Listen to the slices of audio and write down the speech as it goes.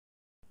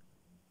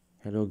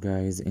Hello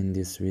guys, in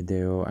this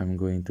video I'm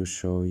going to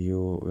show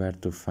you where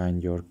to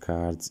find your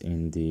cards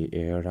in the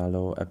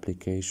Airalo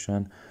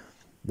application.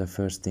 The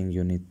first thing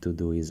you need to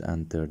do is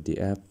enter the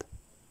app.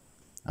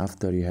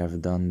 After you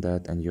have done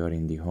that and you're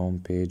in the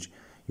home page,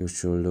 you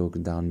should look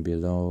down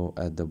below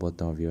at the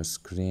bottom of your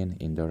screen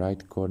in the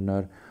right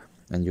corner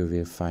and you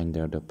will find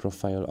there the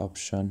profile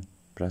option.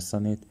 Press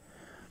on it.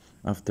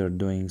 After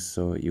doing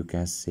so, you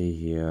can see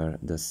here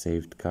the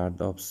saved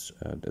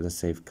the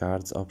save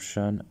cards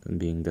option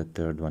being the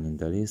third one in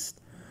the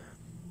list.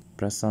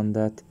 Press on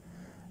that,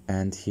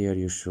 and here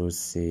you should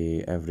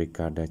see every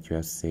card that you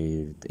have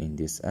saved in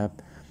this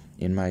app.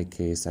 In my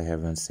case, I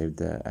haven't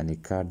saved any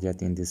card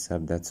yet in this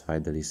app, that's why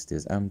the list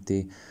is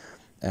empty.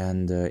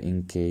 And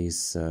in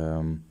case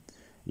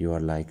you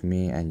are like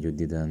me and you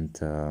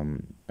didn't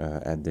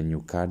add the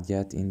new card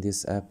yet in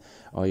this app,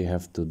 all you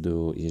have to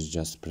do is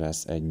just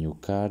press add new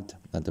card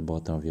at the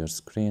bottom of your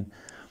screen,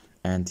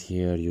 and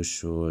here you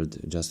should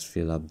just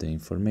fill up the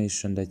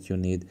information that you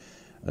need,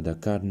 the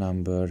card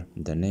number,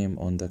 the name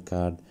on the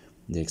card,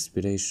 the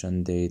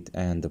expiration date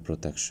and the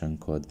protection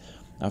code.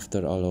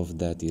 After all of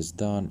that is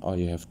done, all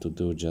you have to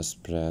do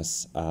just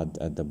press add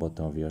at the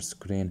bottom of your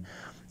screen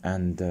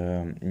and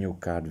the new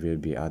card will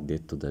be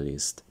added to the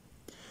list.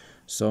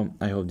 So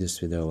I hope this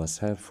video was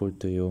helpful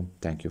to you.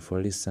 Thank you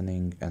for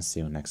listening and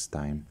see you next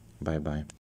time. Bye bye.